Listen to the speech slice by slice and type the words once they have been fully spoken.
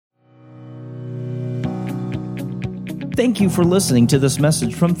Thank you for listening to this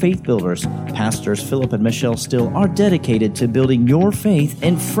message from Faith Builders. Pastors Philip and Michelle Steele are dedicated to building your faith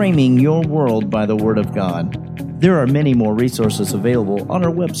and framing your world by the Word of God. There are many more resources available on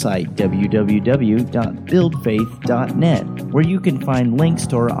our website, www.buildfaith.net, where you can find links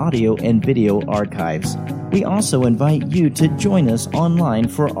to our audio and video archives. We also invite you to join us online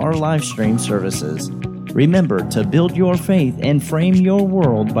for our live stream services. Remember to build your faith and frame your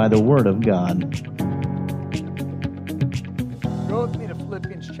world by the Word of God. Go with me to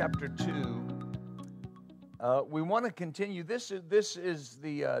Philippians chapter 2. We want to continue. This is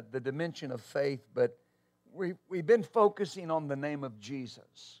the dimension of faith, but we've been focusing on the name of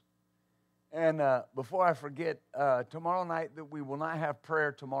Jesus. And before I forget, tomorrow night that we will not have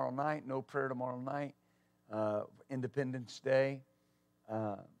prayer tomorrow night. No prayer tomorrow night. Independence Day.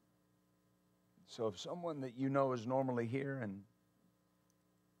 So if someone that you know is normally here and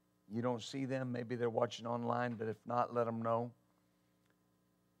you don't see them, maybe they're watching online, but if not, let them know.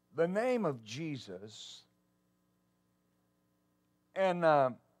 The name of Jesus, and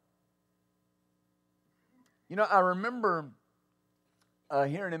I remember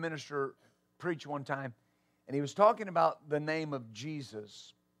hearing a minister preach one time, and he was talking about the name of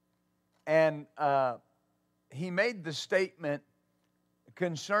Jesus, and he made the statement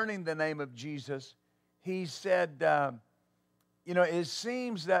concerning the name of Jesus. He said, it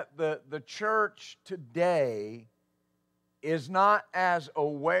seems that the church today is not as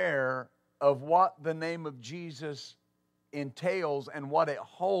aware of what the name of Jesus entails and what it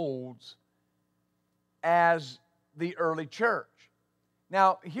holds as the early church.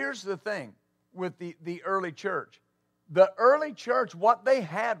 Now, here's the thing with the early church. The early church, what they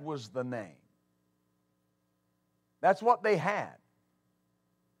had was the name. That's what they had.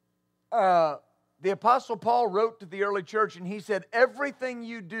 The Apostle Paul wrote to the early church and he said, everything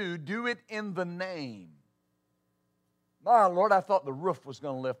you do, do it in the name. My Lord, I thought the roof was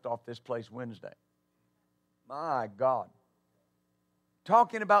going to lift off this place Wednesday. My God.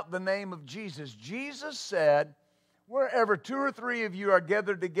 Talking about the name of Jesus. Jesus said, wherever 2 or 3 of you are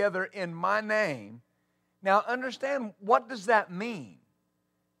gathered together in my name. Now understand, what does that mean?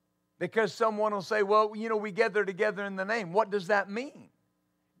 Because someone will say, well, we gather together in the name. What does that mean?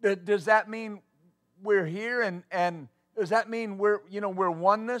 Does that mean we're here and does that mean we're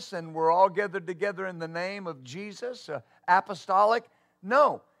oneness and we're all gathered together in the name of Jesus, apostolic?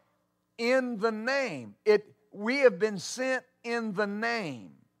 No. In the name. We have been sent in the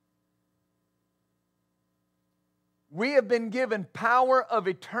name. We have been given power of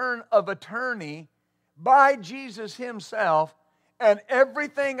attorney by Jesus himself, and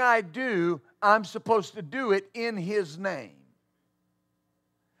everything I do, I'm supposed to do it in his name.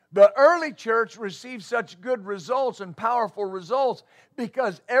 The early church received such good results and powerful results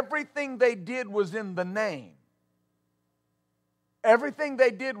because everything they did was in the name. Everything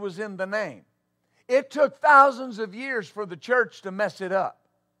they did was in the name. It took thousands of years for the church to mess it up.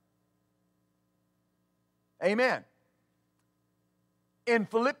 Amen. In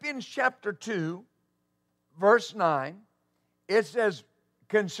Philippians chapter 2, verse 9, it says,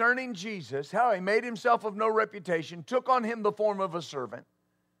 concerning Jesus, how he made himself of no reputation, took on him the form of a servant.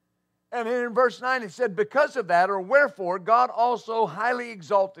 And then in verse 9 it said, because of that, or wherefore, God also highly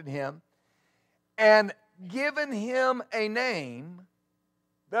exalted him and given him a name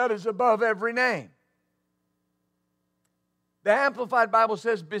that is above every name. The Amplified Bible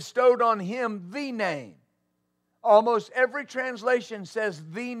says, bestowed on him the name. Almost every translation says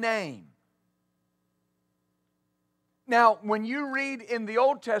the name. Now, when you read in the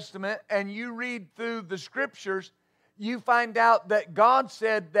Old Testament and you read through the Scriptures, you find out that God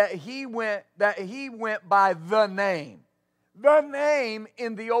said that He went by the name. The name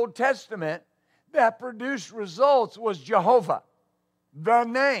in the Old Testament that produced results was Jehovah. The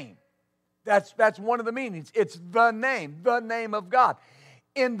name. That's one of the meanings. It's the name of God.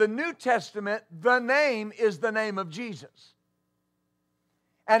 In the New Testament, the name is the name of Jesus.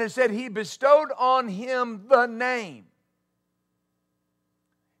 And it said He bestowed on him the name.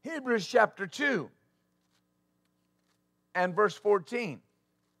 Hebrews chapter 2. And verse 14.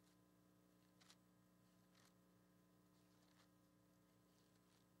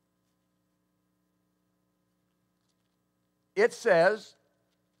 It says,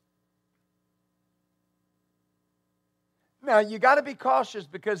 now you got to be cautious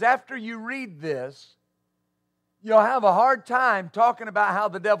because after you read this, you'll have a hard time talking about how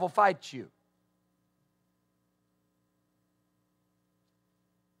the devil fights you.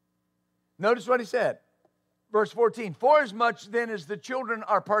 Notice what he said. Verse 14, forasmuch then as the children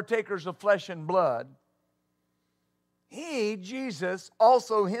are partakers of flesh and blood, He, Jesus,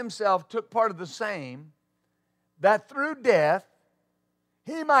 also himself took part of the same, that through death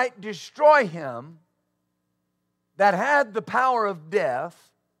he might destroy him that had the power of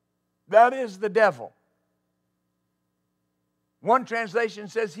death, that is the devil. One translation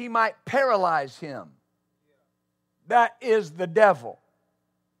says he might paralyze him. That is the devil.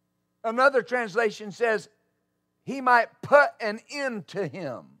 Another translation says he might put an end to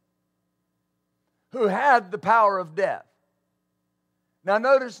him who had the power of death. Now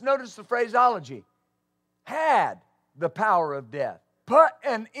notice the phraseology. Had the power of death. Put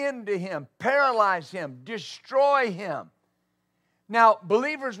an end to him. Paralyze him. Destroy him. Now,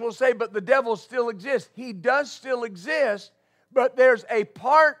 believers will say, but the devil still exists. He does still exist, but there's a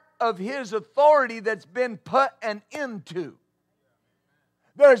part of his authority that's been put an end to.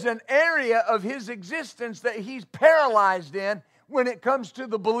 There's an area of his existence that he's paralyzed in when it comes to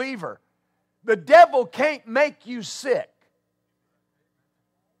the believer. The devil can't make you sick.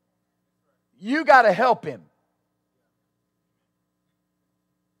 You got to help him.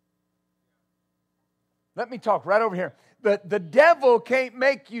 Let me talk right over here. The devil can't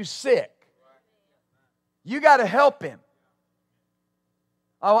make you sick. You got to help him.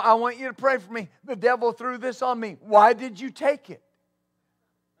 I want you to pray for me. The devil threw this on me. Why did you take it?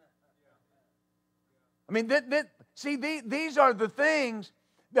 I mean, these are the things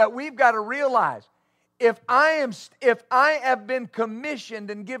that we've got to realize. If I have been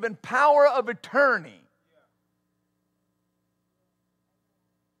commissioned and given power of attorney,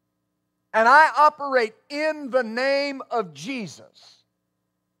 and I operate in the name of Jesus,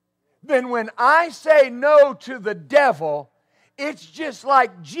 then when I say no to the devil, it's just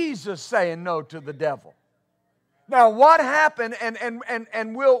like Jesus saying no to the devil. Now, what happened,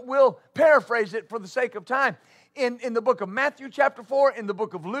 and we'll paraphrase it for the sake of time, in the book of Matthew chapter 4, in the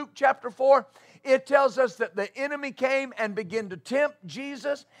book of Luke chapter 4, it tells us that the enemy came and began to tempt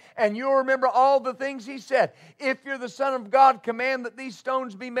Jesus, and you'll remember all the things he said. If you're the Son of God, command that these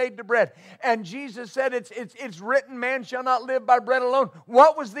stones be made to bread. And Jesus said, it's written, man shall not live by bread alone.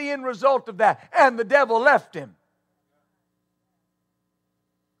 What was the end result of that? And the devil left him.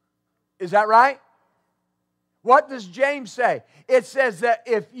 Is that right? What does James say? It says that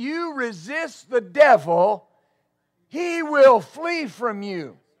if you resist the devil, he will flee from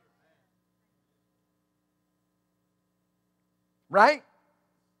you. Right?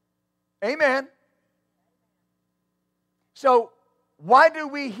 Amen. So, why do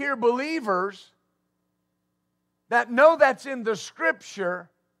we hear believers that know that's in the Scripture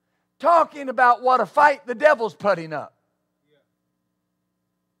talking about what a fight the devil's putting up?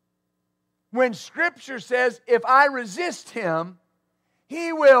 When Scripture says, if I resist him,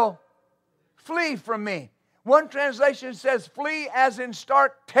 he will flee from me. One translation says flee as in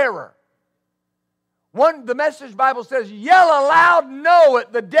stark terror. The Message Bible says, yell a loud no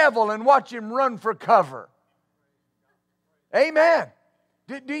at the devil and watch him run for cover. Amen.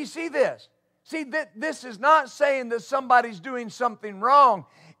 Do you see this? See, this is not saying that somebody's doing something wrong.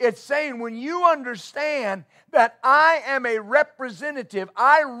 It's saying when you understand that I am a representative,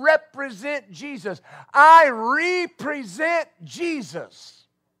 I represent Jesus, I represent Jesus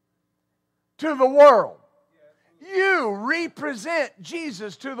to the world. You represent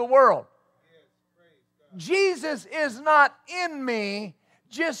Jesus to the world. Jesus is not in me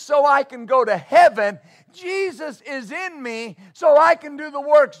just so I can go to heaven. Jesus is in me so I can do the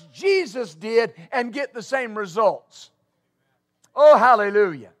works Jesus did and get the same results. Oh,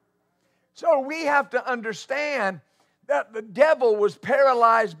 hallelujah. So we have to understand that the devil was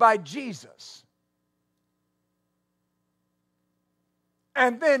paralyzed by Jesus.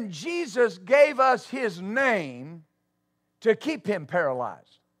 And then Jesus gave us his name to keep him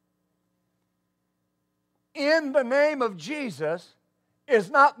paralyzed. In the name of Jesus is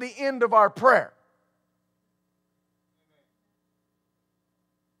not the end of our prayer.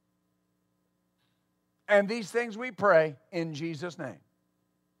 And these things we pray in Jesus' name.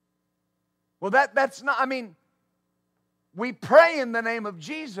 Well, that's not, we pray in the name of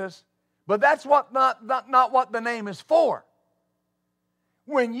Jesus, but that's not what the name is for.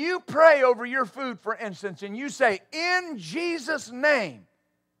 When you pray over your food, for instance, and you say, in Jesus' name,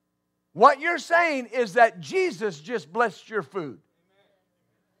 what you're saying is that Jesus just blessed your food.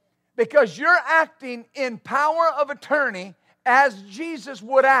 Because you're acting in power of attorney as Jesus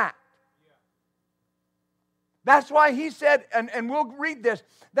would act. That's why he said, and we'll read this,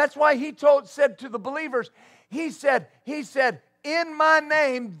 that's why he said to the believers, he said, in my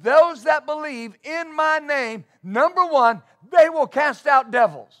name, those that believe in my name, number one, they will cast out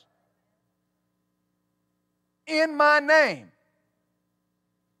devils. In my name.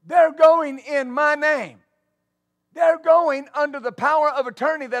 They're going in my name. They're going under the power of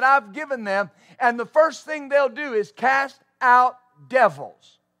attorney that I've given them, and the first thing they'll do is cast out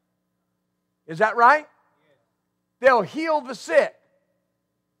devils. Is that right? They'll heal the sick.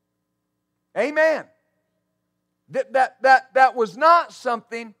 Amen. That was not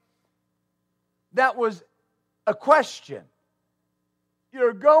something that was a question.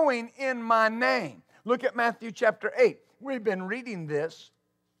 You're going in my name. Look at Matthew chapter 8. We've been reading this.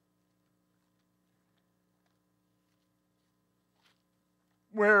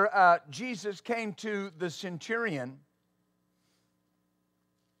 Where Jesus came to the centurion.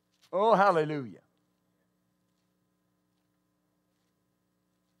 Oh, hallelujah.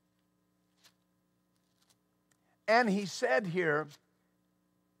 And he said here,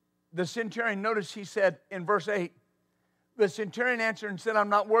 the centurion, notice he said in verse 8, the centurion answered and said, I'm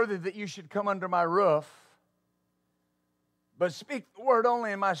not worthy that you should come under my roof, but speak the word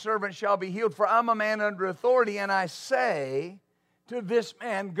only, and my servant shall be healed. For I'm a man under authority, and I say to this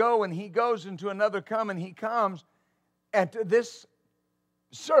man, go, and he goes, and to another, come, and he comes, and to this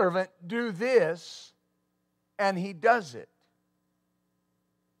servant, do this, and he does it.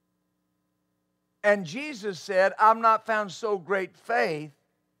 And Jesus said, I've not found so great faith,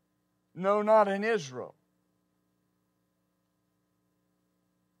 no, not in Israel.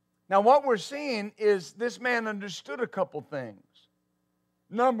 Now what we're seeing is this man understood a couple things.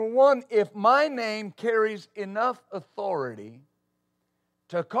 Number one, if my name carries enough authority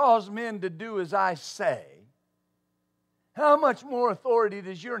to cause men to do as I say, how much more authority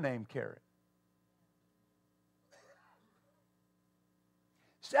does your name carry?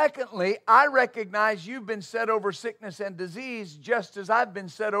 Secondly, I recognize you've been set over sickness and disease just as I've been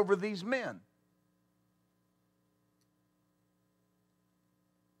set over these men.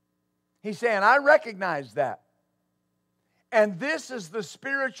 He's saying, I recognize that. And this is the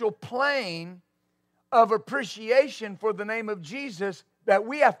spiritual plane of appreciation for the name of Jesus that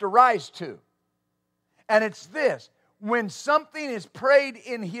we have to rise to. And it's this: when something is prayed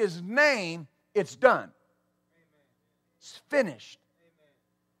in His name, it's done. It's finished.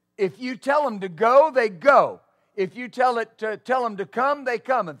 If you tell them to go, they go. If you tell them to come, they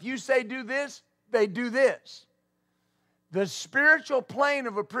come. If you say do this, they do this. The spiritual plane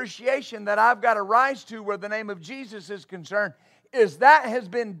of appreciation that I've got to rise to where the name of Jesus is concerned is that has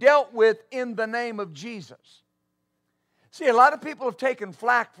been dealt with in the name of Jesus. See, a lot of people have taken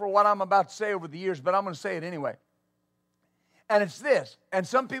flack for what I'm about to say over the years, but I'm going to say it anyway. And it's this, and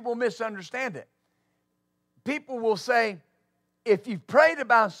some people misunderstand it. People will say, if you've prayed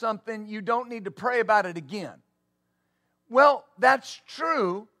about something, you don't need to pray about it again. Well, that's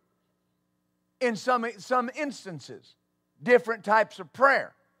true in some instances, different types of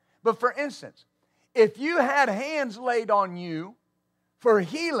prayer. But for instance, if you had hands laid on you for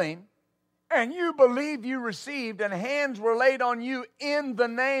healing, and you believe you received, and hands were laid on you in the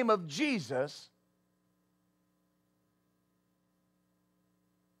name of Jesus,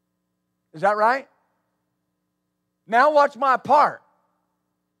 is that right? Now watch my part.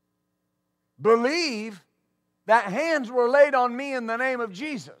 Believe that hands were laid on me in the name of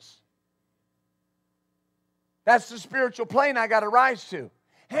Jesus. That's the spiritual plane I got to rise to.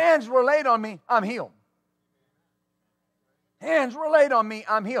 Hands were laid on me, I'm healed. Hands were laid on me,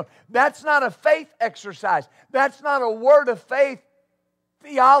 I'm healed. That's not a faith exercise. That's not a word of faith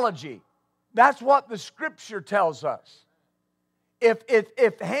theology. That's what the Scripture tells us.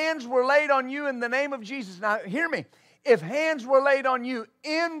 If hands were laid on you in the name of Jesus, now hear me. If hands were laid on you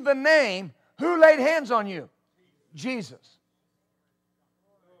in the name, who laid hands on you? Jesus.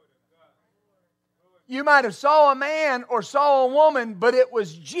 You might have saw a man or saw a woman, but it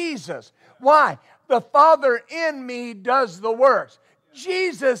was Jesus. Why? The Father in me does the works.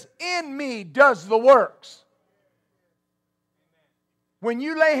 Jesus in me does the works. When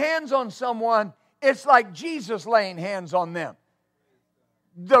you lay hands on someone, it's like Jesus laying hands on them.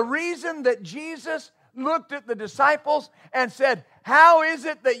 The reason that Jesus looked at the disciples and said, how is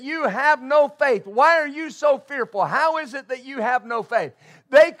it that you have no faith? Why are you so fearful? How is it that you have no faith?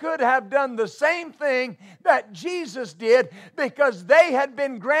 They could have done the same thing that Jesus did because they had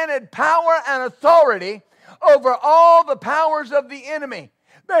been granted power and authority over all the powers of the enemy.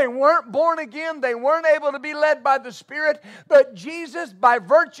 They weren't born again. They weren't able to be led by the Spirit. But Jesus, by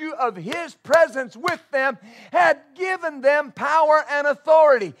virtue of His presence with them, had given them power and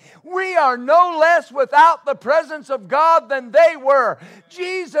authority. We are no less without the presence of God than they were.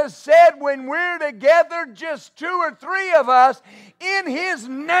 Jesus said, when we're together, just 2 or 3 of us, in His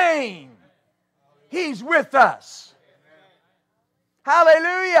name, He's with us.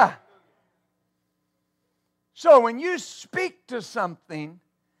 Hallelujah. So when you speak to something,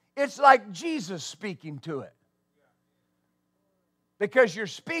 it's like Jesus speaking to it. because you're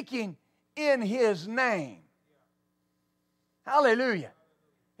speaking in His name. Hallelujah.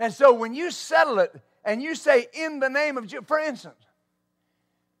 And so when you settle it and you say in the name of Jesus, for instance,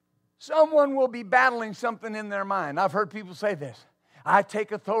 someone will be battling something in their mind. I've heard people say this. I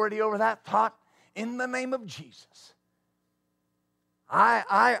take authority over that thought in the name of Jesus.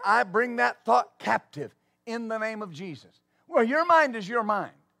 I bring that thought captive in the name of Jesus. Well, your mind is your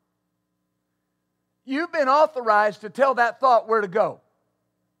mind. You've been authorized to tell that thought where to go.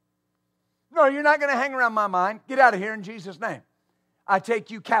 No, you're not going to hang around my mind. Get out of here in Jesus' name. I take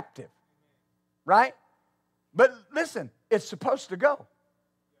you captive. Right? But listen, it's supposed to go.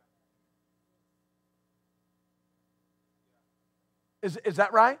 Is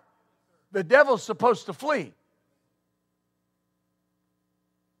that right? The devil's supposed to flee.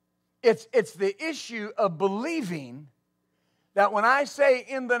 It's the issue of believing that when I say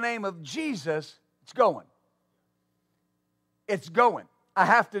in the name of Jesus, it's going. It's going. I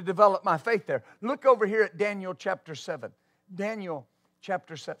have to develop my faith there. Look over here at Daniel chapter 7. Daniel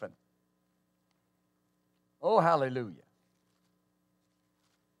chapter 7. Oh, hallelujah.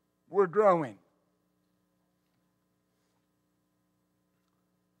 We're growing.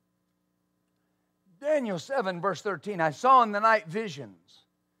 Daniel 7, verse 13. I saw in the night visions,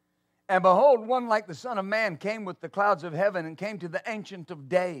 and behold, one like the Son of Man came with the clouds of heaven and came to the Ancient of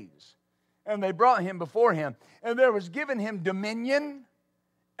Days. And they brought him before him. And there was given him dominion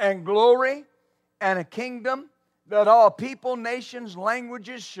and glory and a kingdom that all people, nations,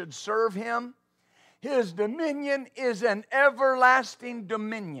 languages should serve him. His dominion is an everlasting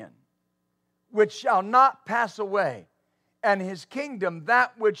dominion which shall not pass away, and his kingdom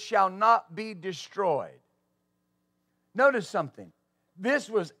that which shall not be destroyed. Notice something. This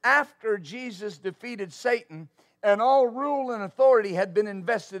was after Jesus defeated Satan, and all rule and authority had been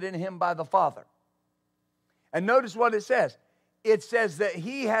invested in him by the Father. And notice what it says. It says that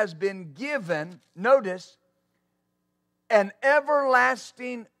he has been given, notice, an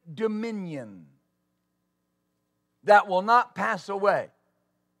everlasting dominion that will not pass away,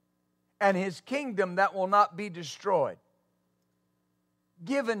 and his kingdom that will not be destroyed.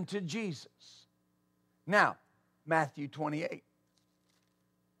 Given to Jesus. Now, Matthew 28.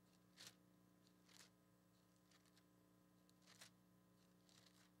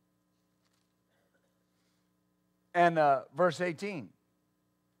 And verse 18.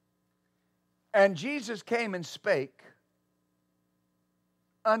 And Jesus came and spake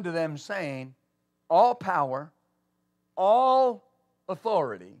unto them, saying, all power, all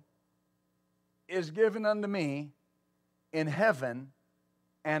authority is given unto me in heaven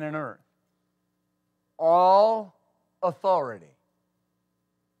and in earth. All authority.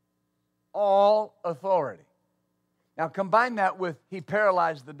 All authority. Now combine that with he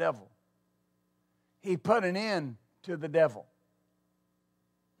paralyzed the devil. He put an end to the devil.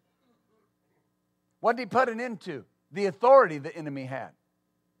 What did he put an end to? The authority the enemy had.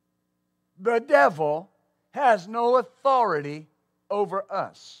 The devil has no authority over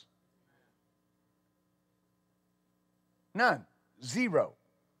us. None. Zero.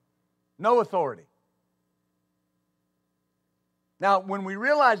 No authority. Now, when we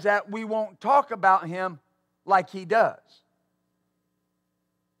realize that, we won't talk about him like he does.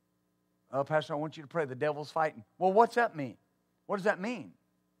 Oh, Pastor, I want you to pray. The devil's fighting. Well, what's that mean? What does that mean?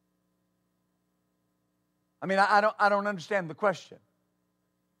 I mean, I don't understand the question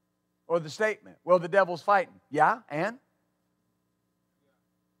or the statement. Well, the devil's fighting. Yeah, and?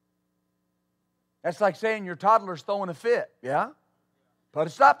 That's like saying your toddler's throwing a fit. Yeah? Put a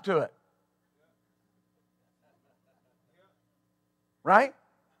stop to it. Right?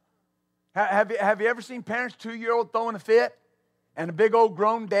 Have you ever seen parents, 2-year-old throwing a fit? And a big old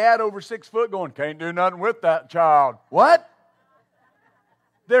grown dad over 6 foot going, can't do nothing with that child. What?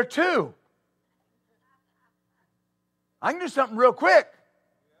 They're 2. I can do something real quick.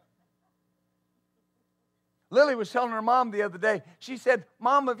 Lily was telling her mom the other day, she said,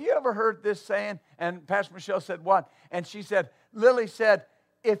 Mom, have you ever heard this saying? And Pastor Michelle said, what? And she said, Lily said,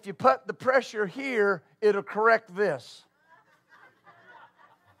 if you put the pressure here, it'll correct this.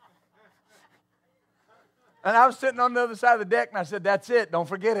 And I was sitting on the other side of the deck, and I said, that's it. Don't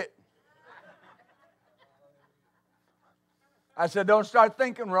forget it. I said, don't start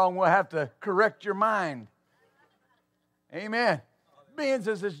thinking wrong. We'll have to correct your mind. Amen. Being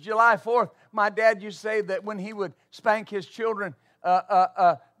as it's July 4th, my dad used to say that when he would spank his children,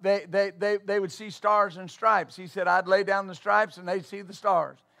 they would see stars and stripes. He said, I'd lay down the stripes, and they'd see the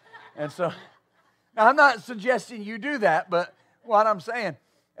stars. And so, now I'm not suggesting you do that, but what I'm saying,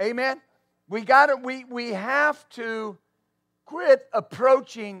 amen. We have to quit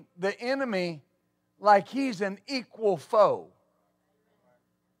approaching the enemy like he's an equal foe.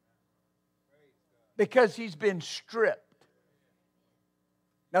 because he's been stripped.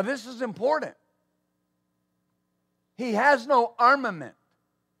 Now this is important. He has no armament.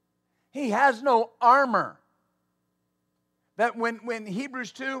 He has no armor. That when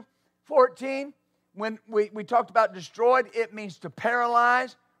Hebrews 2:14, when we talked about destroyed, it means to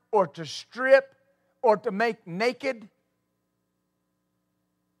paralyze or to strip or to make naked.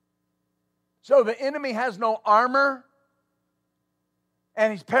 So the enemy has no armor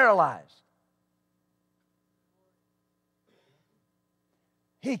and he's paralyzed.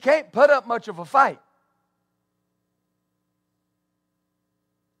 He can't put up much of a fight.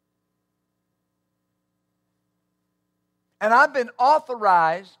 And I've been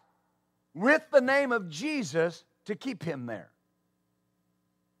authorized with the name of Jesus to keep him there.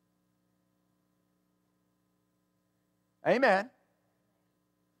 Amen.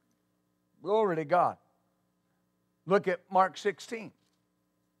 Glory to God. Look at Mark 16.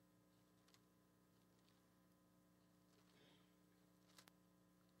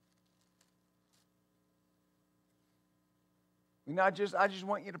 You know, I just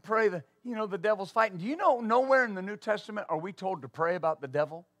want you to pray the devil's fighting. Do you know nowhere in the New Testament are we told to pray about the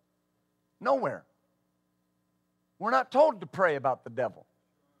devil? Nowhere. We're not told to pray about the devil.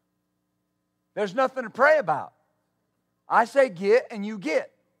 There's nothing to pray about. I say get and you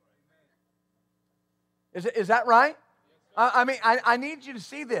get. Is that right? I need you to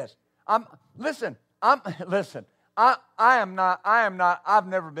see this. Listen. I've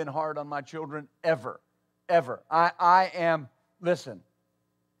never been hard on my children ever. I am. Listen,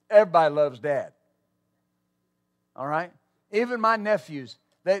 everybody loves Dad. All right? Even my nephews,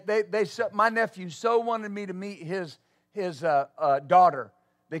 my nephew so wanted me to meet his daughter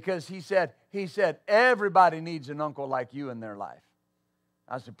because he said everybody needs an uncle like you in their life.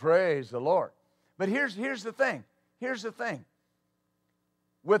 I said, praise the Lord. But here's the thing. Here's the thing.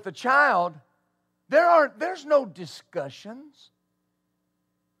 With a child, there's no discussions.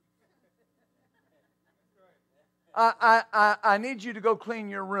 I need you to go clean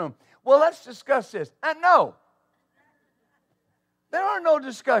your room. Well, let's discuss this. No. There are no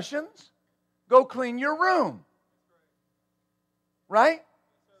discussions. Go clean your room. Right?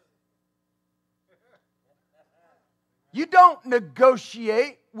 You don't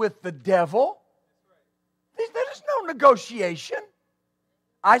negotiate with the devil. There's no negotiation.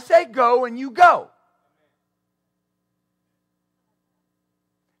 I say go and you go.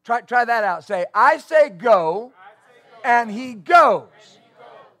 Try that out. Say, I say go. And he goes.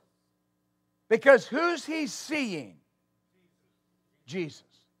 Because who's he seeing? Jesus.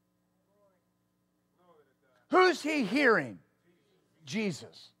 Who's he hearing?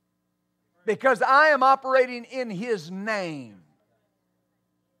 Jesus. Because I am operating in his name.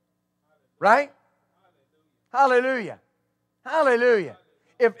 Right? Hallelujah. Hallelujah.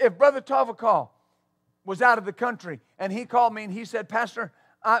 If Brother Tavakal was out of the country and he called me and he said, Pastor,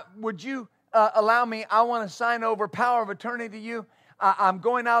 would you allow me, I want to sign over power of attorney to you. I'm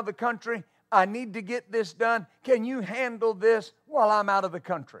going out of the country. I need to get this done. Can you handle this while I'm out of the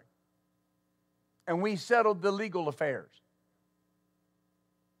country? And we settled the legal affairs.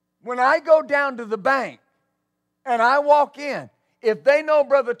 When I go down to the bank and I walk in, if they know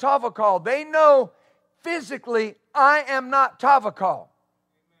Brother Tavakal, they know physically I am not Tavakal.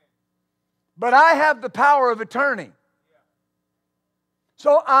 But I have the power of attorney.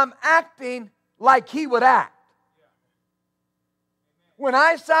 So I'm acting like he would act. When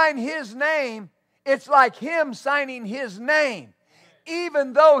I sign his name, it's like him signing his name,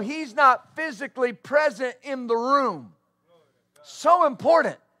 even though he's not physically present in the room. So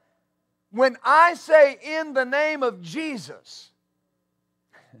important. When I say in the name of Jesus,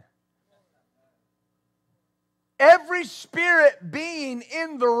 every spirit being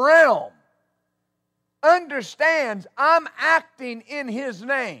in the realm understands I'm acting in his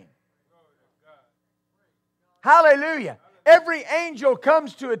name. Hallelujah. Every angel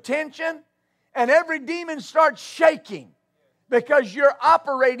comes to attention and every demon starts shaking because you're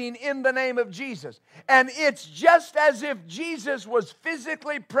operating in the name of Jesus. And it's just as if Jesus was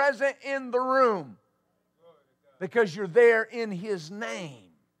physically present in the room because you're there in his name.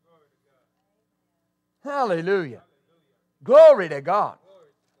 Hallelujah. Glory to God.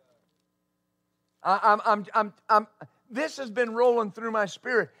 This has been rolling through my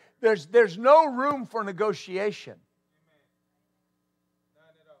spirit. There's no room for negotiation.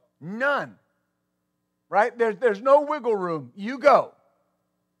 None. Right? There's no wiggle room. You go.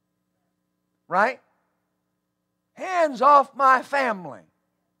 Right? Hands off my family.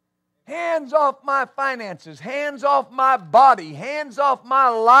 Hands off my finances. Hands off my body. Hands off my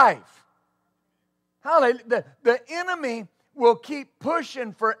life. Hallelujah. The enemy will keep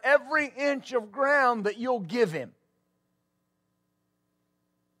pushing for every inch of ground that you'll give him.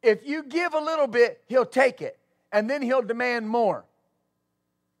 If you give a little bit, he'll take it, and then he'll demand more.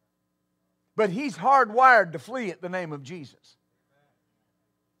 But he's hardwired to flee at the name of Jesus.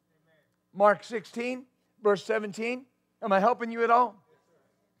 Mark 16, verse 17. Am I helping you at all?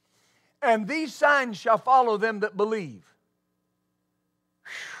 And these signs shall follow them that believe.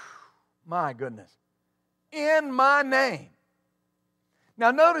 Whew, my goodness. In my name.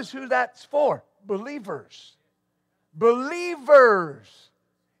 Now notice who that's for. Believers. Believers.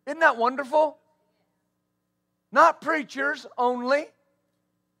 Isn't that wonderful? Not preachers only.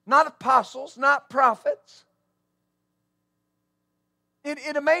 Not apostles. Not prophets.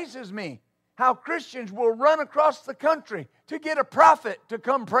 It amazes me how Christians will run across the country to get a prophet to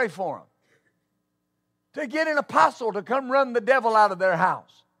come pray for them. To get an apostle to come run the devil out of their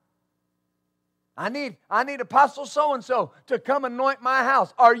house. I need apostle so-and-so to come anoint my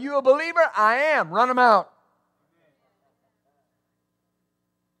house. Are you a believer? I am. Run them out.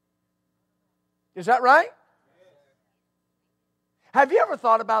 Is that right? Have you ever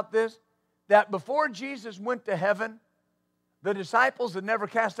thought about this? That before Jesus went to heaven, the disciples had never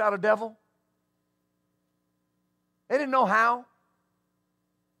cast out a devil? They didn't know how.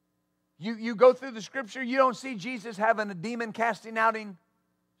 You go through the scripture, you don't see Jesus having a demon casting outing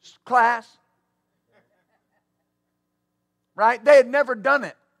class. Right? They had never done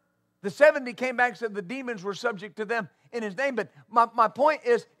it. The 70 came back and said the demons were subject to them in his name. But my point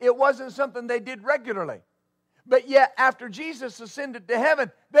is, it wasn't something they did regularly. But yet, after Jesus ascended to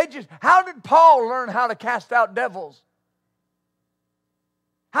heaven, how did Paul learn how to cast out devils?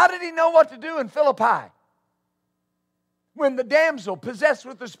 How did he know what to do in Philippi? When the damsel, possessed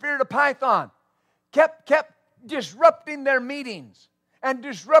with the spirit of Python, kept disrupting their meetings and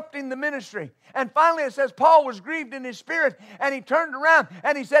disrupting the ministry. And finally it says Paul was grieved in his spirit, and he turned around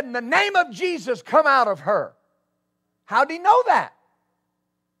and he said, in the name of Jesus, come out of her. How did he know that?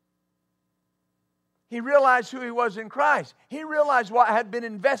 He realized who he was in Christ. He realized what had been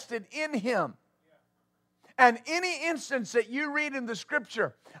invested in him. And any instance that you read in the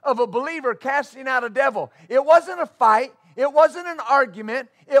scripture of a believer casting out a devil, it wasn't a fight, it wasn't an argument,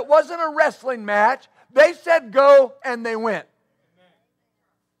 it wasn't a wrestling match. They said go, and they went.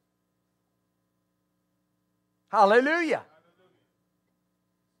 Hallelujah.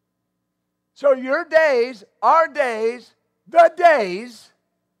 So your days, our days, the days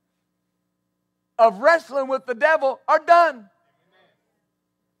of wrestling with the devil are done.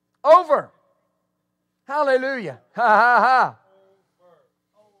 Over. Hallelujah. Ha ha ha.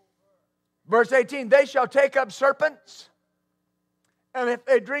 Verse 18, they shall take up serpents, and if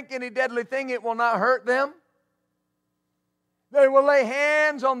they drink any deadly thing, it will not hurt them. They will lay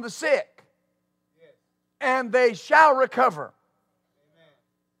hands on the sick, and they shall recover.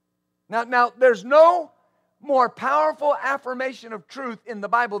 Now, there's no more powerful affirmation of truth in the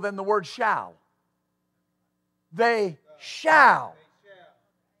Bible than the word shall. They shall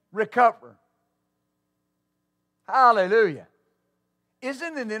recover. Hallelujah.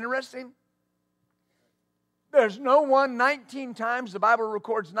 Isn't it interesting? There's no one, 19 times, the Bible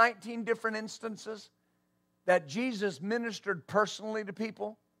records 19 different instances that Jesus ministered personally to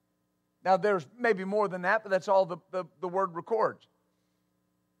people. Now, there's maybe more than that, but that's all the word records.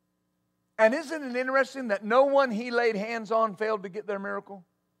 And isn't it interesting that no one he laid hands on failed to get their miracle?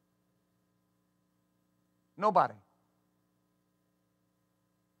 Nobody.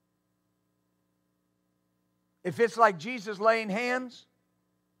 If it's like Jesus laying hands,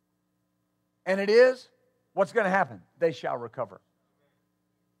 and it is, what's going to happen? They shall recover.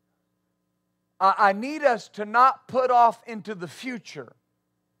 I need us to not put off into the future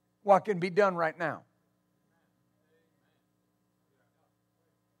what can be done right now.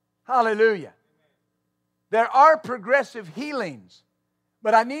 Hallelujah. There are progressive healings,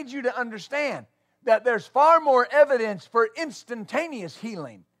 but I need you to understand that there's far more evidence for instantaneous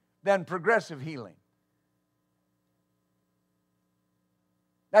healing than progressive healing.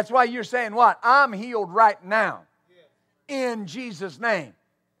 That's why you're saying what? I'm healed right now. In Jesus' name.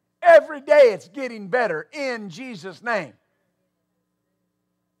 Every day it's getting better in Jesus' name.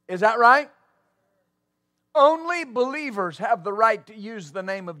 Is that right? Only believers have the right to use the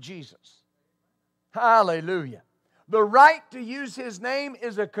name of Jesus. Hallelujah. The right to use His name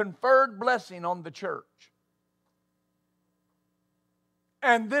is a conferred blessing on the church.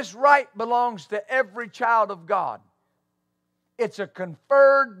 And this right belongs to every child of God. It's a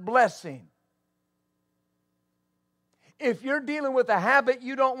conferred blessing. If you're dealing with a habit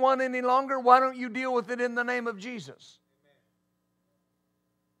you don't want any longer, why don't you deal with it in the name of Jesus?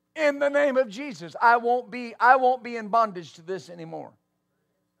 In the name of Jesus, I won't be in bondage to this anymore.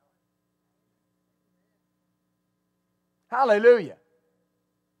 Hallelujah.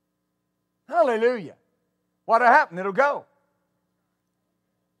 Hallelujah. What'll happen? It'll go.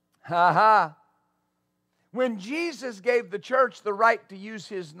 Ha ha. When Jesus gave the church the right to use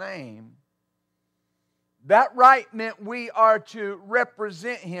His name, that right meant we are to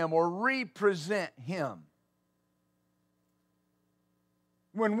represent Him or represent Him.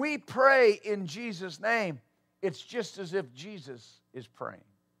 When we pray in Jesus' name, it's just as if Jesus is praying.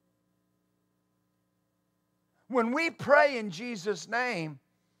 When we pray in Jesus' name,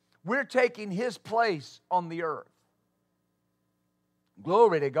 we're taking His place on the earth.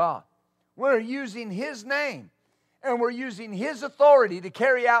 Glory to God. We're using His name, and we're using His authority to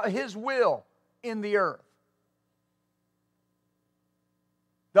carry out His will in the earth.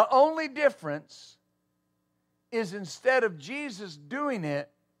 The only difference is instead of Jesus doing it,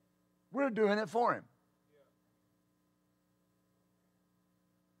 we're doing it for Him.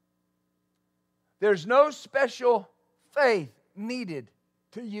 There's no special faith needed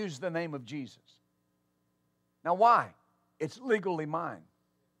to use the name of Jesus. Now why? It's legally mine.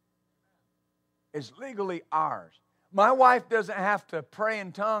 It's legally ours. My wife doesn't have to pray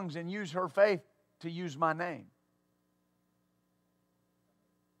in tongues and use her faith to use my name.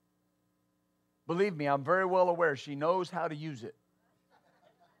 Believe me, I'm very well aware she knows how to use it.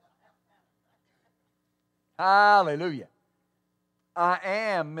 Hallelujah. I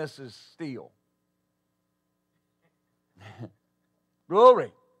am Mrs. Steele.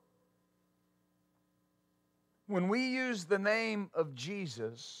 Glory. When we use the name of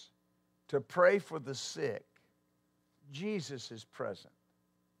Jesus to pray for the sick, Jesus is present.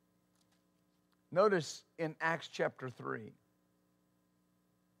 Notice in Acts chapter 3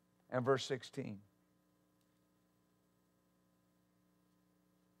 and verse 16.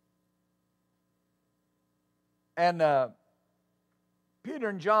 And Peter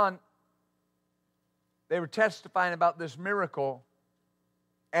and John, they were testifying about this miracle,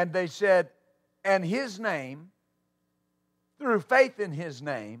 and they said, and His name, through faith in His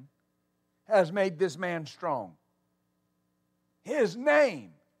name, has made this man strong. His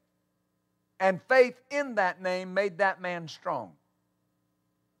name and faith in that name made that man strong.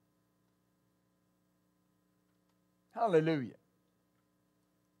 Hallelujah.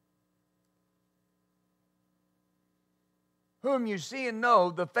 Whom you see and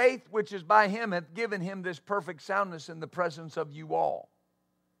know, the faith which is by Him hath given Him this perfect soundness in the presence of you all.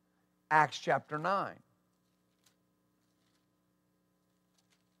 Acts chapter 9.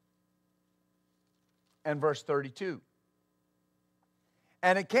 And verse 32.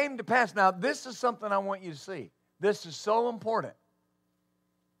 And it came to pass. Now, this is something I want you to see. This is so important.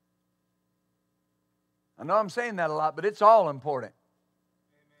 I know I'm saying that a lot, but it's all important.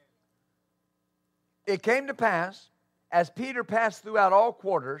 Amen. It came to pass, as Peter passed throughout all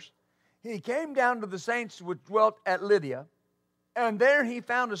quarters, he came down to the saints which dwelt at Lydia, and there he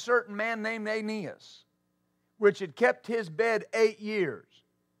found a certain man named Aeneas, which had kept his bed 8 years,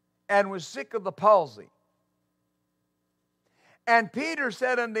 and was sick of the palsy. And Peter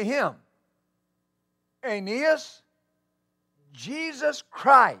said unto him, Aeneas, Jesus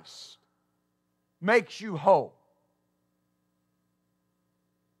Christ makes you whole.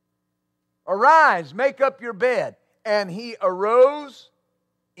 Arise, make up your bed. And he arose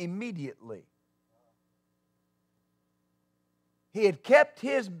immediately. He had kept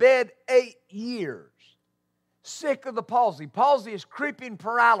his bed 8 years, sick of the palsy. Palsy is creeping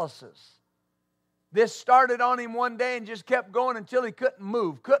paralysis. This started on him one day and just kept going until he couldn't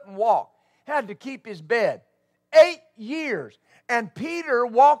move, couldn't walk. Had to keep his bed. 8 years. And Peter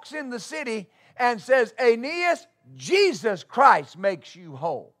walks in the city and says, Aeneas, Jesus Christ makes you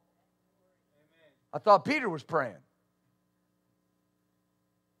whole. I thought Peter was praying.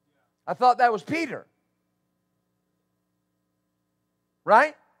 I thought that was Peter.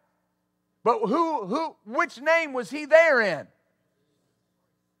 Right? But which name was he there in?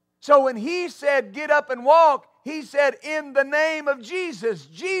 So when he said, get up and walk, he said, in the name of Jesus,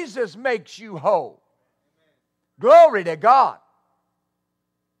 Jesus makes you whole. Glory to God.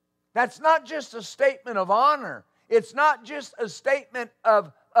 That's not just a statement of honor. It's not just a statement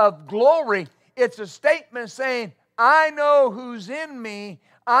of glory. It's a statement saying, I know who's in me.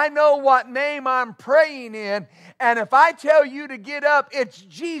 I know what name I'm praying in. And if I tell you to get up, it's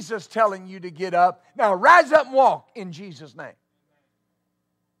Jesus telling you to get up. Now rise up and walk in Jesus' name.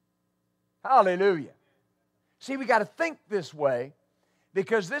 Hallelujah. See, we got to think this way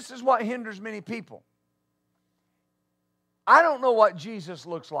because this is what hinders many people. I don't know what Jesus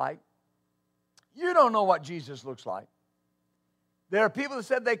looks like. You don't know what Jesus looks like. There are people that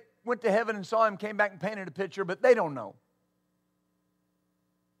said they went to heaven and saw him, came back and painted a picture, but they don't know.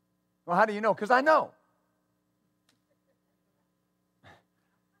 Well, how do you know? Because I know.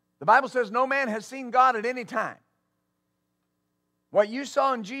 The Bible says no man has seen God at any time. What you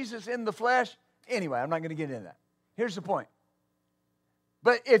saw in Jesus in the flesh, anyway, I'm not going to get into that. Here's the point.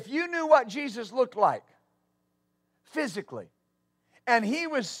 But if you knew what Jesus looked like physically, and he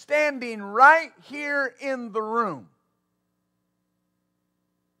was standing right here in the room,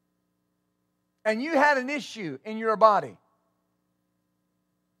 and you had an issue in your body,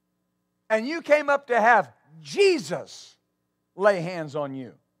 and you came up to have Jesus lay hands on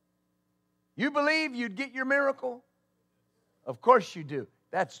you, you believe you'd get your miracle? Of course you do.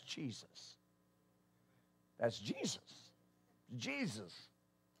 That's Jesus. That's Jesus. Jesus.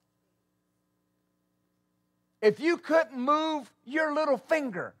 If you couldn't move your little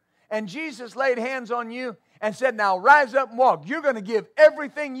finger and Jesus laid hands on you and said, now rise up and walk, you're going to give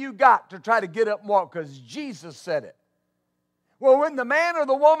everything you got to try to get up and walk because Jesus said it. Well, when the man or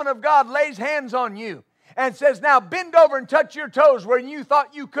the woman of God lays hands on you and says, now bend over and touch your toes where you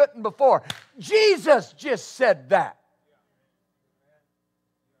thought you couldn't before, Jesus just said that.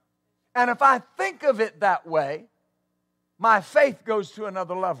 And if I think of it that way, my faith goes to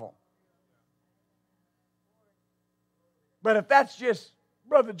another level. But if that's just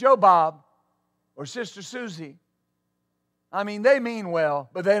Brother Joe Bob or Sister Susie, I mean, they mean well,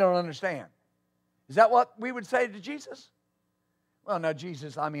 but they don't understand. Is that what we would say to Jesus? Well, now,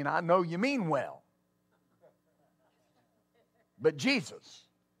 Jesus, I mean, I know you mean well. But Jesus.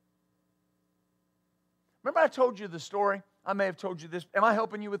 Remember I told you the story? I may have told you this. Am I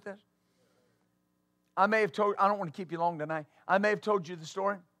helping you with this? I don't want to keep you long tonight. I may have told you the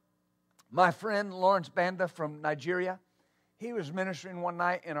story. My friend Lawrence Banda from Nigeria, he was ministering one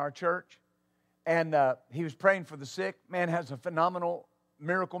night in our church, and he was praying for the sick. Man has a phenomenal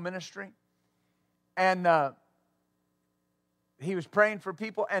miracle ministry. And he was praying for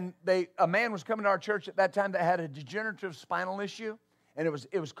people, and a man was coming to our church at that time that had a degenerative spinal issue, and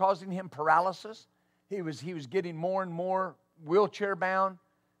it was causing him paralysis. He was getting more and more wheelchair bound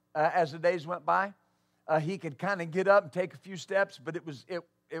as the days went by. He could kind of get up and take a few steps, but it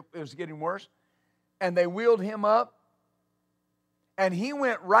was getting worse. And they wheeled him up, and he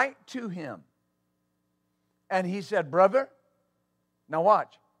went right to him. And he said, brother, now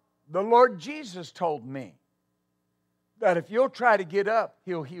watch. The Lord Jesus told me that if you'll try to get up,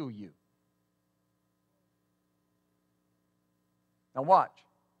 He'll heal you. Now watch.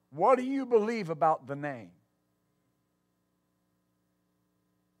 What do you believe about the name?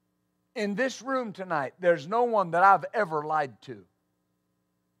 In this room tonight, there's no one that I've ever lied to.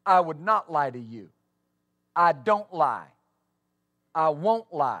 I would not lie to you. I don't lie. I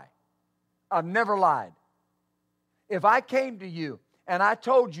won't lie. I've never lied. If I came to you and I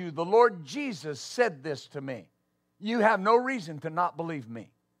told you the Lord Jesus said this to me, you have no reason to not believe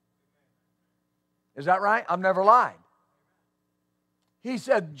me. Is that right? I've never lied. He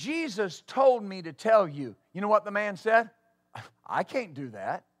said, Jesus told me to tell you. You know what the man said? I can't do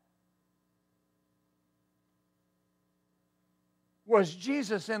that. Was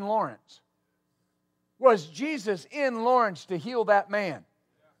Jesus in Lawrence? Was Jesus in Lawrence to heal that man?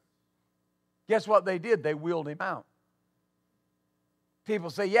 Guess what they did? They wheeled him out. People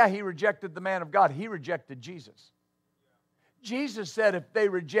say, yeah, he rejected the man of God. He rejected Jesus. Jesus said, if they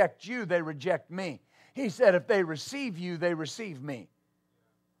reject you, they reject me. He said, if they receive you, they receive me.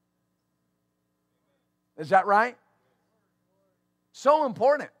 Is that right? So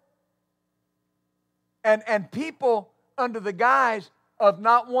important. And people, under the guise of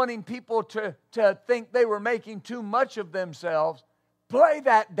not wanting people to think they were making too much of themselves, play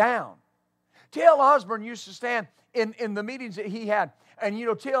that down. T.L. Osborne used to stand in the meetings that he had. And you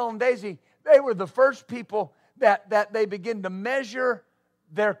know, T.L. and Daisy, they were the first people that they began to measure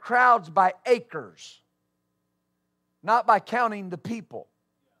their crowds by acres, not by counting the people.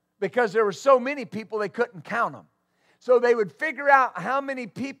 Because there were so many people, they couldn't count them. So they would figure out how many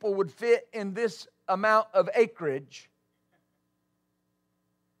people would fit in this amount of acreage,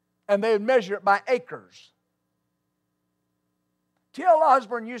 and they would measure it by acres. T.L.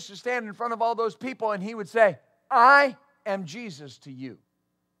 Osborne used to stand in front of all those people, and he would say, I am Jesus to you.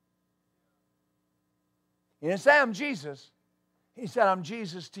 He didn't say I'm Jesus. He said I'm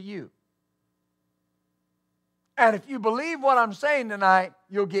Jesus to you. And if you believe what I'm saying tonight,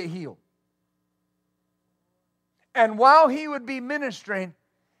 you'll get healed. And while he would be ministering,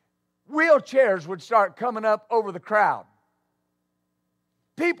 wheelchairs would start coming up over the crowd.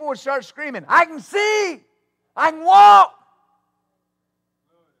 People would start screaming, I can see! I can walk!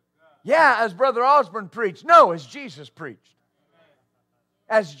 Yeah, as Brother Osborne preached. No, as Jesus preached.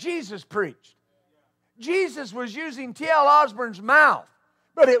 as Jesus preached. Jesus was using T.L. Osborne's mouth,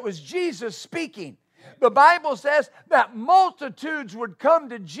 but it was Jesus speaking. The Bible says that multitudes would come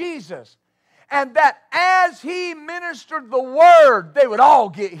to Jesus, and that as He ministered the Word, they would all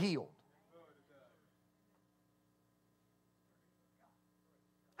get healed.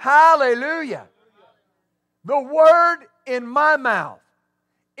 Hallelujah. The Word in my mouth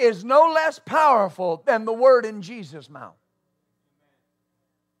is no less powerful than the Word in Jesus' mouth.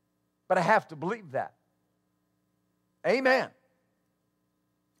 But I have to believe that. Amen.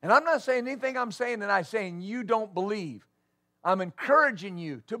 And I'm not saying anything I'm saying and I'm saying you don't believe. I'm encouraging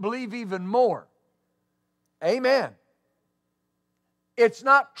you to believe even more. Amen. It's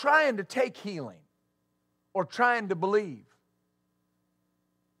not trying to take healing or trying to believe.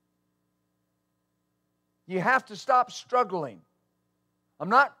 You have to stop struggling. I'm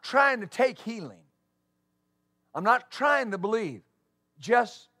not trying to take healing. I'm not trying to believe.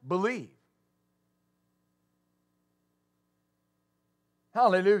 Just believe.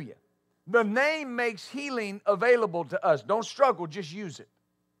 Hallelujah. The name makes healing available to us. Don't struggle, just use it.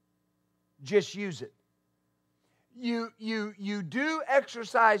 Just use it. You do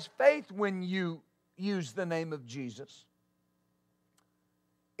exercise faith when you use the name of Jesus.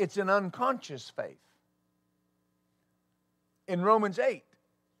 It's an unconscious faith. In Romans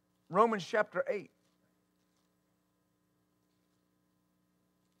chapter 8.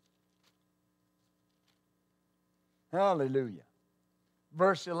 Hallelujah.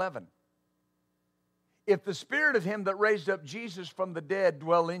 Verse 11. If the Spirit of Him that raised up Jesus from the dead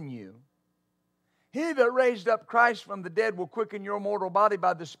dwell in you, He that raised up Christ from the dead will quicken your mortal body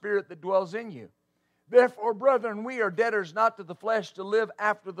by the Spirit that dwells in you. Therefore, brethren, we are debtors not to the flesh to live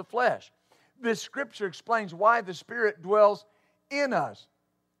after the flesh. This scripture explains why the Spirit dwells in us.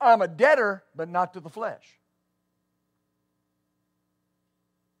 I'm a debtor, but not to the flesh.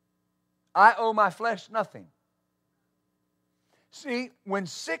 I owe my flesh nothing. See, when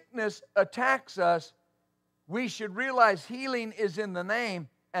sickness attacks us, we should realize healing is in the name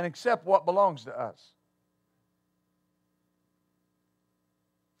and accept what belongs to us.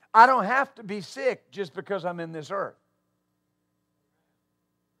 I don't have to be sick just because I'm in this earth.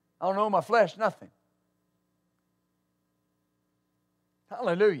 I don't owe my flesh nothing.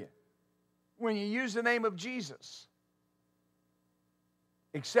 Hallelujah. When you use the name of Jesus,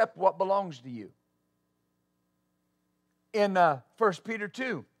 accept what belongs to you. In 1 Peter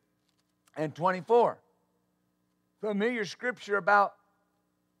 2 and 24, familiar scripture about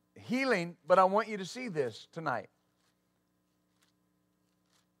healing, but I want you to see this tonight.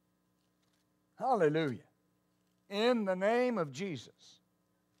 Hallelujah. In the name of Jesus.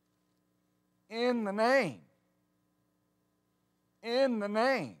 In the name. In the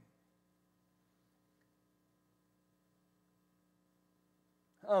name.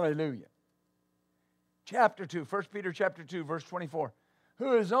 Hallelujah. Chapter 2, 1 Peter chapter 2, verse 24.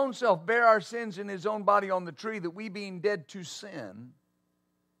 Who his own self bare our sins in his own body on the tree, that we being dead to sin,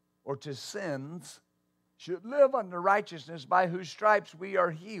 or to sins, should live unto righteousness, by whose stripes we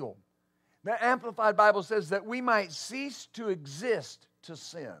are healed. The Amplified Bible says that we might cease to exist to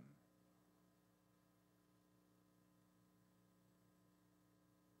sin.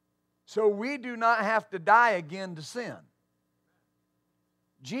 So we do not have to die again to sin.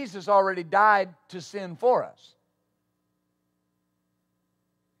 Jesus already died to sin for us.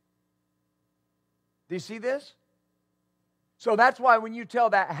 Do you see this? So that's why when you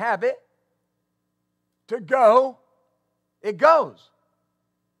tell that habit to go, it goes.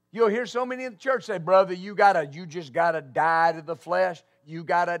 You'll hear so many in the church say, brother, you just got to die to the flesh. You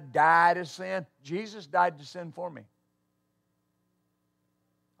got to die to sin. Jesus died to sin for me.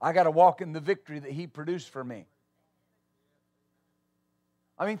 I got to walk in the victory that He produced for me.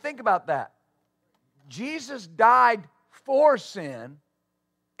 I mean, think about that. Jesus died for sin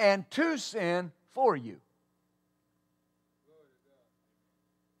and to sin for you.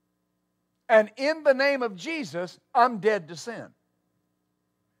 And in the name of Jesus, I'm dead to sin.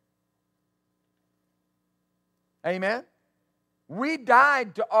 Amen? We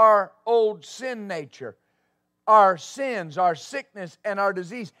died to our old sin nature, our sins, our sickness, and our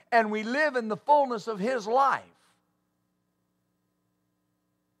disease, and we live in the fullness of His life.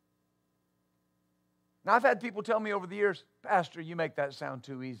 Now, I've had people tell me over the years, Pastor, you make that sound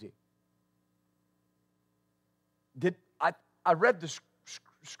too easy. I read the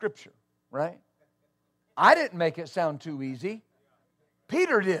scripture, right? I didn't make it sound too easy.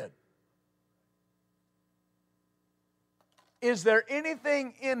 Peter did. Is there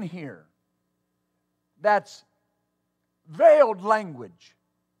anything in here that's veiled language,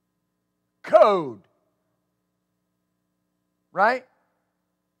 code, right?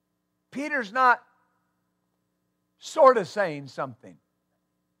 Peter's not sort of saying something.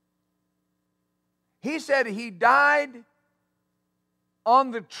 He said he died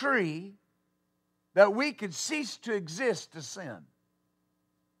on the tree that we could cease to exist to sin.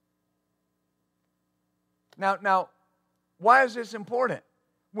 Now, why is this important?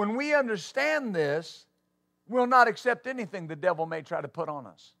 When we understand this, we'll not accept anything the devil may try to put on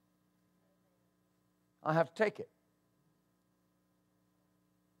us. I have to take it.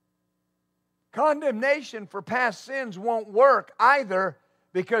 Condemnation for past sins won't work either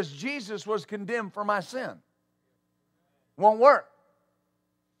because Jesus was condemned for my sin. Won't work.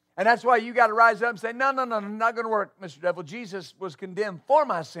 And that's why you got to rise up and say, no, not going to work, Mr. Devil. Jesus was condemned for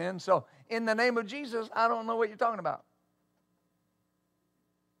my sin, so in the name of Jesus, I don't know what you're talking about.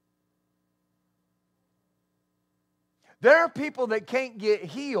 There are people that can't get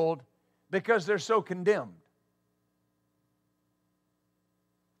healed because they're so condemned.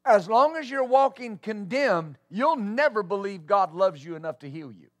 As long as you're walking condemned, you'll never believe God loves you enough to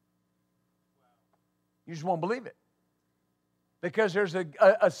heal you. You just won't believe it. Because there's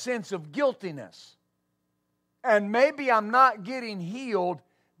a sense of guiltiness. And maybe I'm not getting healed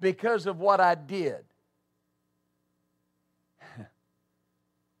because of what I did.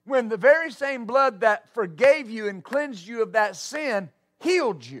 When the very same blood that forgave you and cleansed you of that sin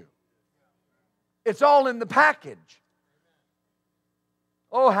healed you. It's all in the package.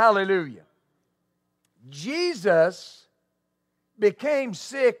 Oh, hallelujah. Jesus became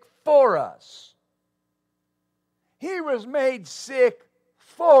sick for us. He was made sick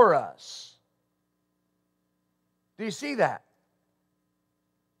for us. Do you see that?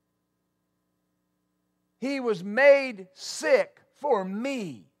 He was made sick for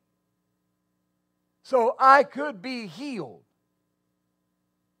me, so I could be healed.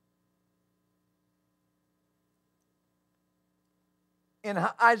 In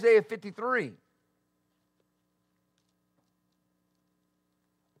Isaiah 53,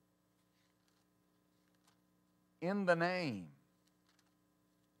 in the name.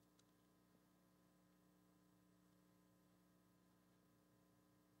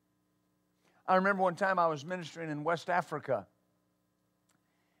 I remember one time I was ministering in West Africa,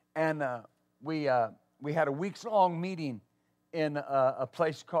 and we had a weeks-long meeting in a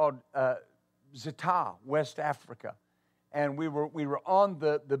place called Zita, West Africa. And we were on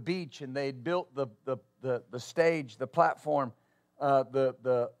the beach, and they'd built the stage, the platform.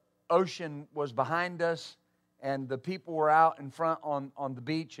 The ocean was behind us, and the people were out in front on the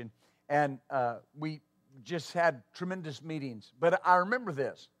beach, and we just had tremendous meetings. But I remember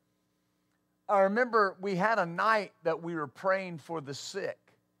this. I remember we had a night that we were praying for the sick,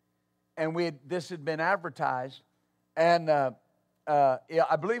 and this had been advertised, and I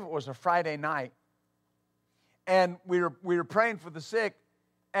believe it was a Friday night. And we were praying for the sick.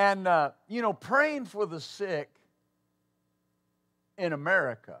 And, praying for the sick in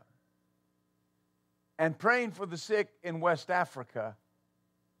America and praying for the sick in West Africa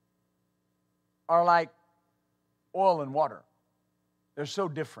are like oil and water. They're so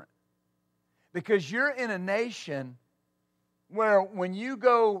different. Because you're in a nation where when you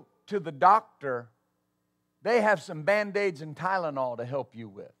go to the doctor, they have some Band-Aids and Tylenol to help you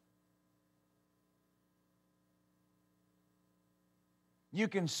with. You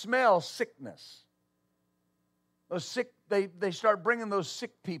can smell sickness. Those sick, they start bringing those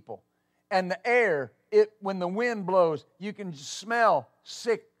sick people. And the air, when the wind blows, you can smell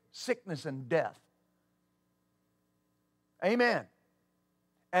sickness and death. Amen.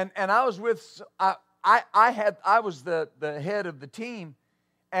 And I was with, I was the head of the team,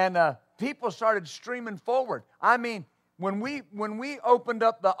 and people started streaming forward. I mean, when we opened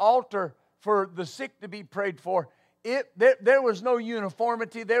up the altar for the sick to be prayed for, there was no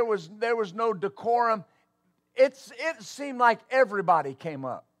uniformity. There was no decorum. It seemed like everybody came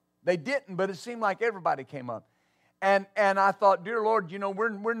up. They didn't, but it seemed like everybody came up. And I thought, dear Lord,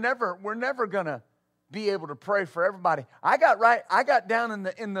 we're never gonna be able to pray for everybody. I got down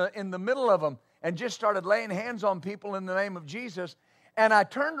in the middle of them and just started laying hands on people in the name of Jesus. And I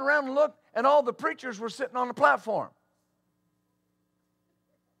turned around and looked, and all the preachers were sitting on the platform.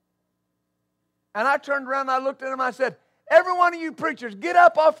 And I turned around and I looked at them and I said, every one of you preachers, get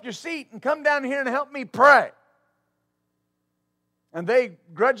up off your seat and come down here and help me pray. And they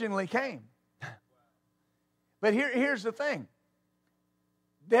grudgingly came. But here's the thing.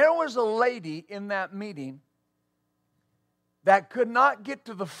 There was a lady in that meeting that could not get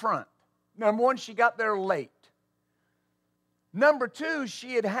to the front. Number one, she got there late. Number two,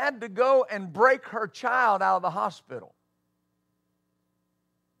 she had to go and break her child out of the hospital.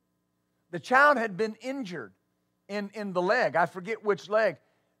 The child had been injured in the leg. I forget which leg.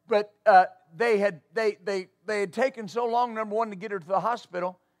 But they had taken so long, number one, to get her to the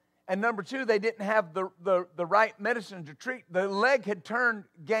hospital, and number two, they didn't have the right medicine to treat. The leg had turned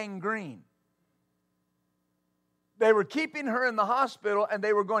gangrene. They were keeping her in the hospital, and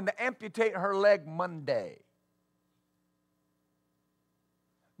they were going to amputate her leg Monday.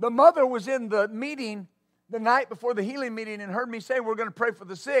 The mother was in the meeting the night before the healing meeting and heard me say, we're going to pray for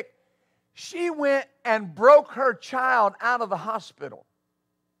the sick. She went and broke her child out of the hospital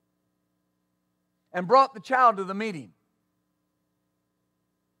and brought the child to the meeting.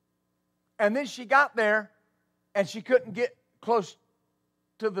 And then she got there, and she couldn't get close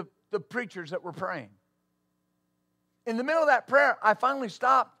to the preachers that were praying. In the middle of that prayer, I finally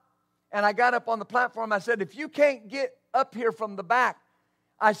stopped, and I got up on the platform. I said, if you can't get up here from the back,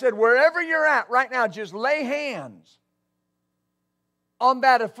 I said, wherever you're at right now, just lay hands on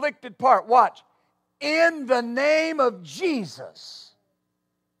that afflicted part. Watch. In the name of Jesus,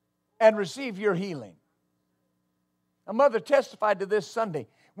 and receive your healing. A mother testified to this Sunday.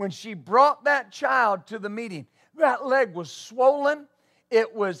 When she brought that child to the meeting, that leg was swollen.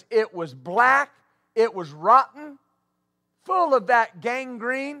 It was black. It was rotten, full of that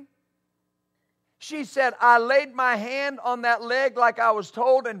gangrene. She said, I laid my hand on that leg like I was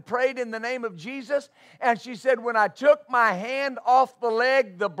told and prayed in the name of Jesus. And she said, when I took my hand off the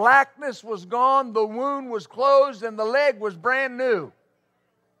leg, the blackness was gone, the wound was closed, and the leg was brand new.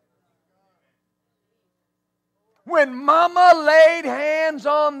 When Mama laid hands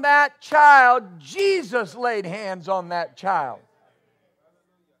on that child, Jesus laid hands on that child.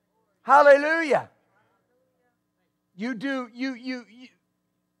 Hallelujah. You do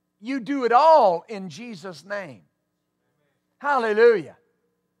it all in Jesus' name. Hallelujah.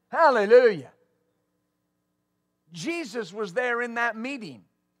 Hallelujah. Jesus was there in that meeting.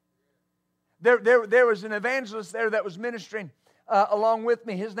 There was an evangelist there that was ministering along with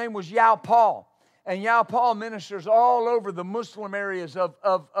me. His name was Yao Paul. And Yao Paul ministers all over the Muslim areas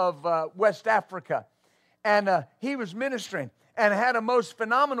of West Africa. And he was ministering and had a most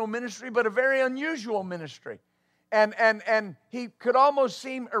phenomenal ministry, but a very unusual ministry. And he could almost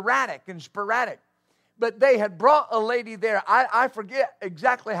seem erratic and sporadic. But they had brought a lady there. I forget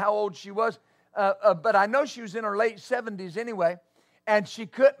exactly how old she was, but I know she was in her late 70s anyway. And she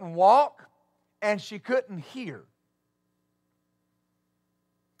couldn't walk, and she couldn't hear.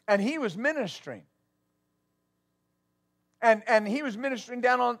 And he was ministering. And he was ministering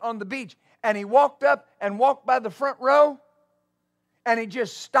down on the beach. And he walked up and walked by the front row. And he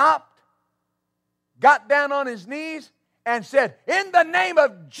just stopped, got down on his knees, and said, in the name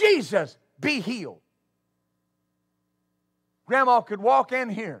of Jesus, be healed. Grandma could walk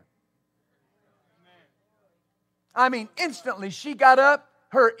and hear. I mean, instantly she got up,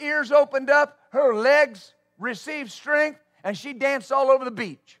 her ears opened up, her legs received strength, and she danced all over the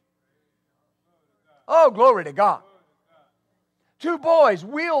beach. Oh, glory to God. 2 boys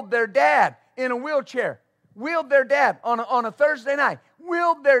wheeled their dad in a wheelchair. Wheeled their dad on a Thursday night.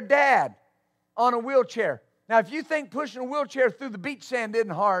 Wheeled their dad on a wheelchair. Now, if you think pushing a wheelchair through the beach sand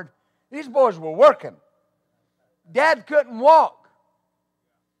isn't hard, these boys were working. Dad couldn't walk.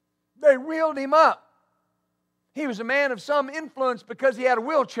 They wheeled him up. He was a man of some influence because he had a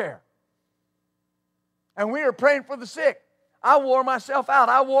wheelchair. And we were praying for the sick. I wore myself out.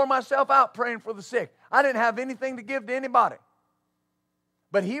 I wore myself out praying for the sick. I didn't have anything to give to anybody.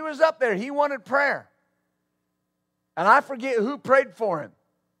 But he was up there. He wanted prayer. And I forget who prayed for him.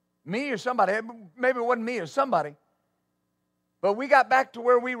 Me or somebody. Maybe it wasn't me or somebody. But we got back to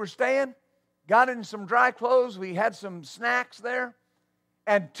where we were staying. Got in some dry clothes. We had some snacks there.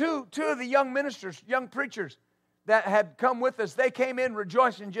 And two of the young ministers, young preachers that had come with us, they came in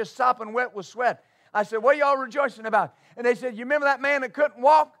rejoicing, just sopping wet with sweat. I said, what are y'all rejoicing about? And they said, you remember that man that couldn't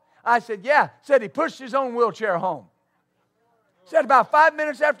walk? I said, yeah. Said he pushed his own wheelchair home. Said about 5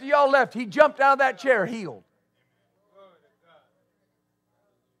 minutes after y'all left, he jumped out of that chair healed.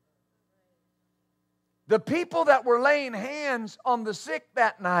 The people that were laying hands on the sick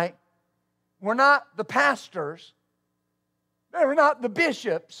that night were not the pastors. They were not the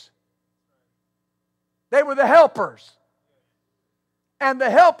bishops. They were the helpers. And the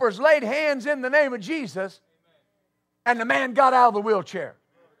helpers laid hands in the name of Jesus, and the man got out of the wheelchair.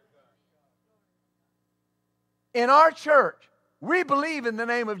 In our church, we believe in the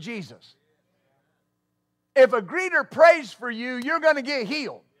name of Jesus. If a greeter prays for you, you're going to get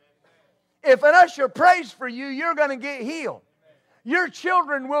healed. If an usher prays for you, you're going to get healed. Your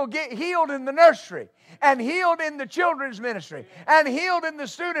children will get healed in the nursery, and healed in the children's ministry, and healed in the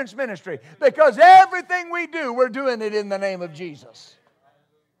students' ministry. Because everything we do, we're doing it in the name of Jesus.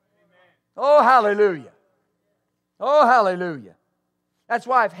 Oh, hallelujah. Oh, hallelujah. That's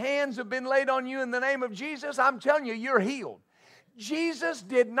why if hands have been laid on you in the name of Jesus, I'm telling you, you're healed. Jesus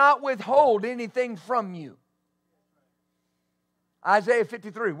did not withhold anything from you. Isaiah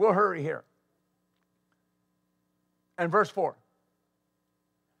 53, we'll hurry here. And verse 4.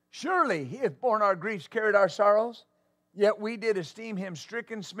 Surely he hath borne our griefs, carried our sorrows, yet we did esteem him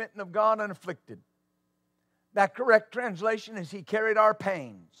stricken, smitten of God, and afflicted. That correct translation is he carried our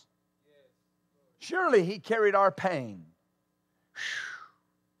pains. Surely he carried our pain.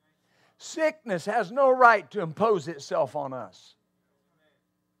 Sickness has no right to impose itself on us.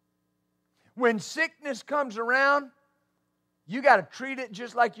 When sickness comes around, you got to treat it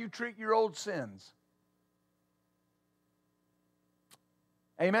just like you treat your old sins.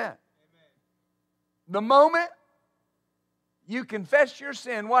 Amen. The moment you confess your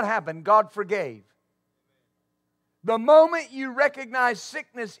sin, what happened? God forgave. The moment you recognize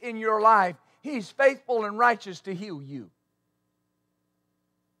sickness in your life, He's faithful and righteous to heal you.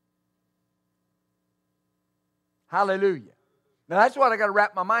 Hallelujah. Now that's what I got to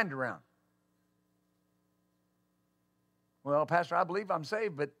wrap my mind around. Well, Pastor, I believe I'm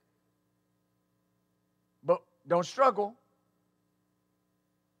saved, but don't struggle.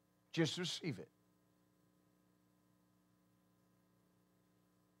 Just receive it.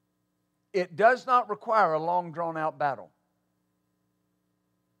 It does not require a long, drawn-out battle.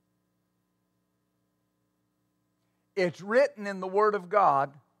 It's written in the Word of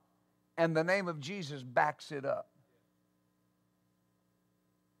God, and the name of Jesus backs it up.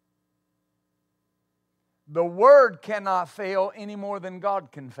 The Word cannot fail any more than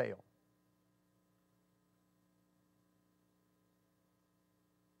God can fail.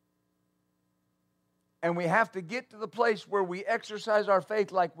 And we have to get to the place where we exercise our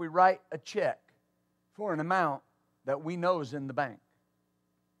faith like we write a check for an amount that we know is in the bank.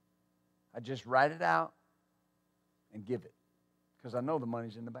 I just write it out and give it because I know the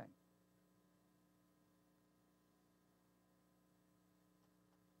money's in the bank.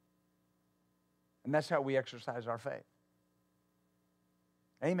 And that's how we exercise our faith.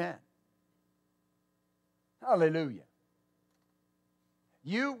 Amen. Hallelujah.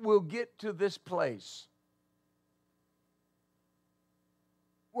 You will get to this place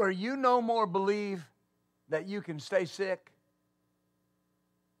where you no more believe that you can stay sick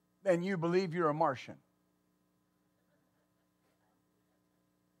than you believe you're a Martian.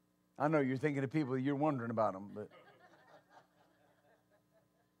 I know you're thinking of people, you're wondering about them, but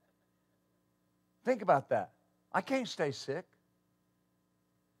think about that. I can't stay sick.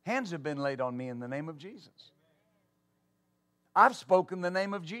 Hands have been laid on me in the name of Jesus. I've spoken the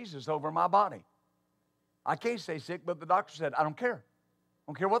name of Jesus over my body. I can't stay sick, but the doctor said, I don't care. I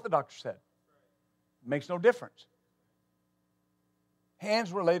don't care what the doctor said. It makes no difference. Hands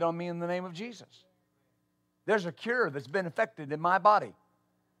were laid on me in the name of Jesus. There's a cure that's been effected in my body.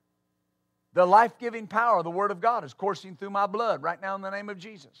 The life-giving power of the Word of God is coursing through my blood right now in the name of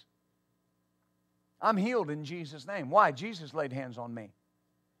Jesus. I'm healed in Jesus' name. Why? Jesus laid hands on me.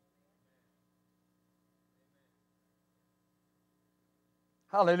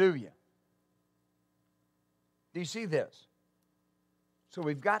 Hallelujah. Do you see this? So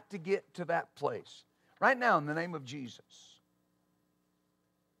we've got to get to that place. Right now in the name of Jesus.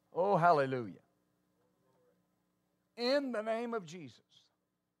 Oh, hallelujah. In the name of Jesus.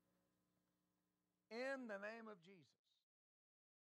 In the name of Jesus.